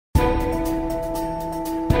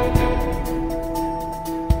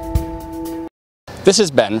This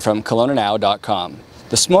is Ben from KelownaNow.com.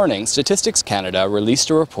 This morning, Statistics Canada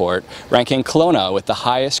released a report ranking Kelowna with the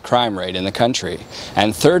highest crime rate in the country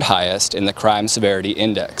and third highest in the Crime Severity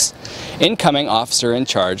Index. Incoming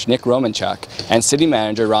Officer-in-Charge Romanchuk and City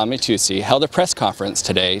Manager Mattiussi held a press conference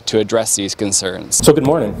today to address these concerns. So good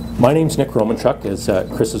morning. My name's Romanchuk, as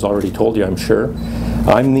Chris has already told you, I'm sure.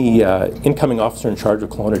 I'm the Incoming Officer-in-Charge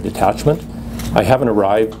of Kelowna Detachment. I haven't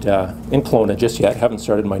arrived in Kelowna just yet, haven't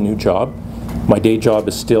started my new job. My day job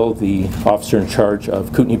is still the officer in charge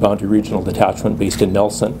of Kootenay Boundary Regional Detachment based in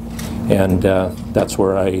Nelson, and that's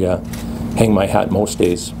where I hang my hat most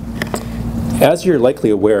days. As you're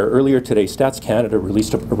likely aware, earlier today Stats Canada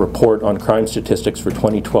released a report on crime statistics for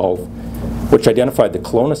 2012, which identified the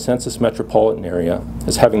Kelowna Census Metropolitan Area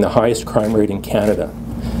as having the highest crime rate in Canada.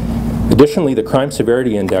 Additionally, the Crime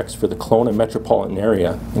Severity Index for the Kelowna Metropolitan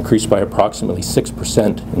Area increased by approximately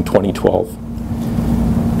 6% in 2012.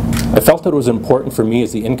 I felt that it was important for me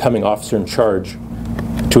as the incoming officer in charge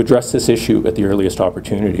to address this issue at the earliest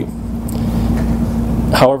opportunity.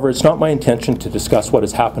 However, it's not my intention to discuss what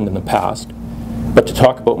has happened in the past, but to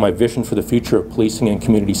talk about my vision for the future of policing and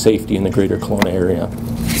community safety in the greater Kelowna area.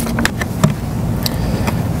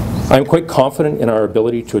 I am quite confident in our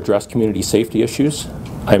ability to address community safety issues.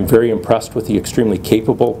 I am very impressed with the extremely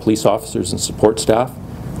capable police officers and support staff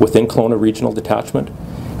within Kelowna Regional Detachment,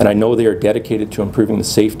 and I know they are dedicated to improving the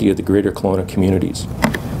safety of the greater Kelowna communities.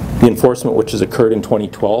 The enforcement which has occurred in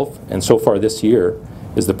 2012 and so far this year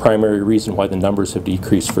is the primary reason why the numbers have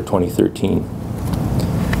decreased for 2013.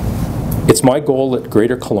 It's my goal that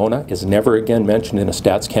Greater Kelowna is never again mentioned in a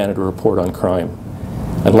Stats Canada report on crime,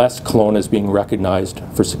 unless Kelowna is being recognized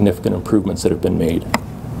for significant improvements that have been made.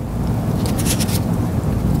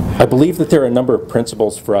 I believe that there are a number of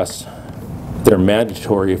principles for us that are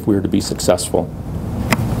mandatory if we are to be successful.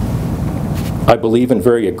 I believe in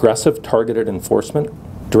very aggressive, targeted enforcement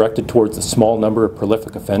directed towards the small number of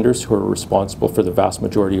prolific offenders who are responsible for the vast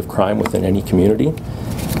majority of crime within any community.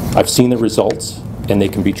 I've seen the results, and they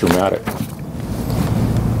can be dramatic.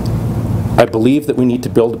 I believe that we need to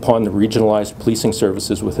build upon the regionalized policing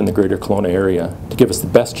services within the greater Kelowna area to give us the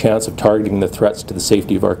best chance of targeting the threats to the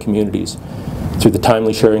safety of our communities through the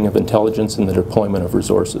timely sharing of intelligence and the deployment of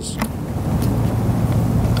resources.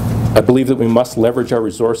 I believe that we must leverage our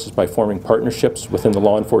resources by forming partnerships within the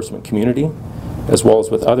law enforcement community, as well as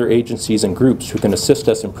with other agencies and groups who can assist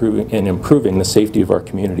us in improving the safety of our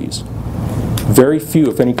communities. Very few,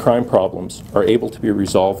 if any, crime problems are able to be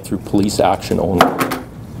resolved through police action only.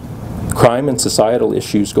 Crime and societal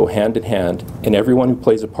issues go hand in hand, and everyone who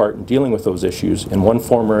plays a part in dealing with those issues in one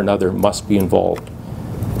form or another must be involved.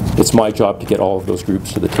 It's my job to get all of those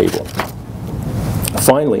groups to the table.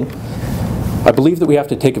 Finally, I believe that we have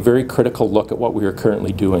to take a very critical look at what we are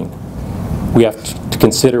currently doing. We have to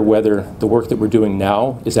consider whether the work that we're doing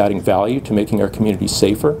now is adding value to making our communities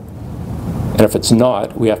safer, and if it's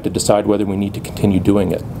not, we have to decide whether we need to continue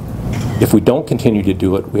doing it. If we don't continue to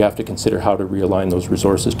do it, we have to consider how to realign those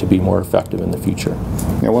resources to be more effective in the future.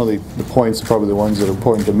 One of the points, probably the ones that are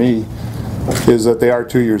important to me, is that they are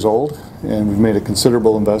 2 years old, and we've made a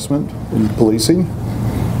considerable investment in policing.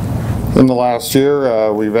 In the last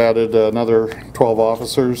year, we've added another 12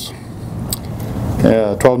 officers,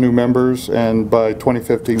 12 new members, and by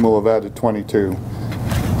 2015 we'll have added 22.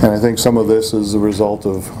 And I think some of this is the result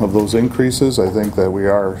of those increases. I think that we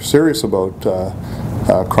are serious about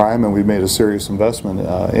crime, and we've made a serious investment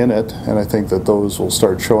in it, and I think that those will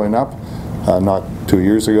start showing up. Not 2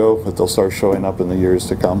 years ago, but they'll start showing up in the years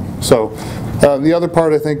to come. So the other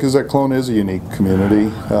part, I think, is that Kelowna is a unique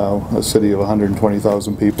community, a city of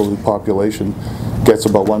 120,000 people whose population gets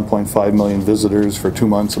about 1.5 million visitors for 2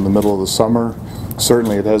 months in the middle of the summer.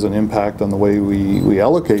 Certainly it has an impact on the way we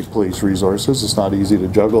allocate police resources. It's not easy to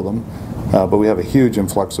juggle them, but we have a huge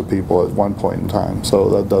influx of people at one point in time, so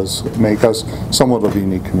that does make us somewhat of a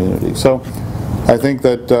unique community. So I think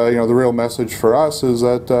that the real message for us is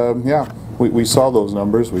that we saw those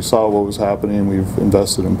numbers, we saw what was happening, and we've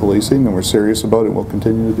invested in policing, and we're serious about it, and we'll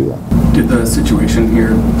continue to do that. Did the situation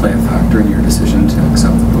here play a factor in your decision to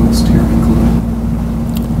accept the post here in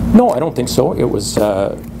Kelowna? No, I don't think so. It was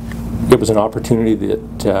an opportunity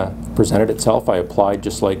that presented itself. I applied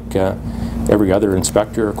just like every other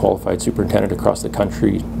inspector or qualified superintendent across the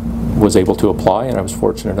country was able to apply, and I was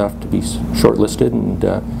fortunate enough to be shortlisted, and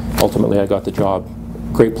ultimately I got the job.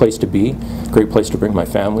 Great place to be, great place to bring my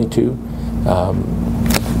family to.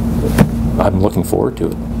 I'm looking forward to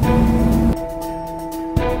it.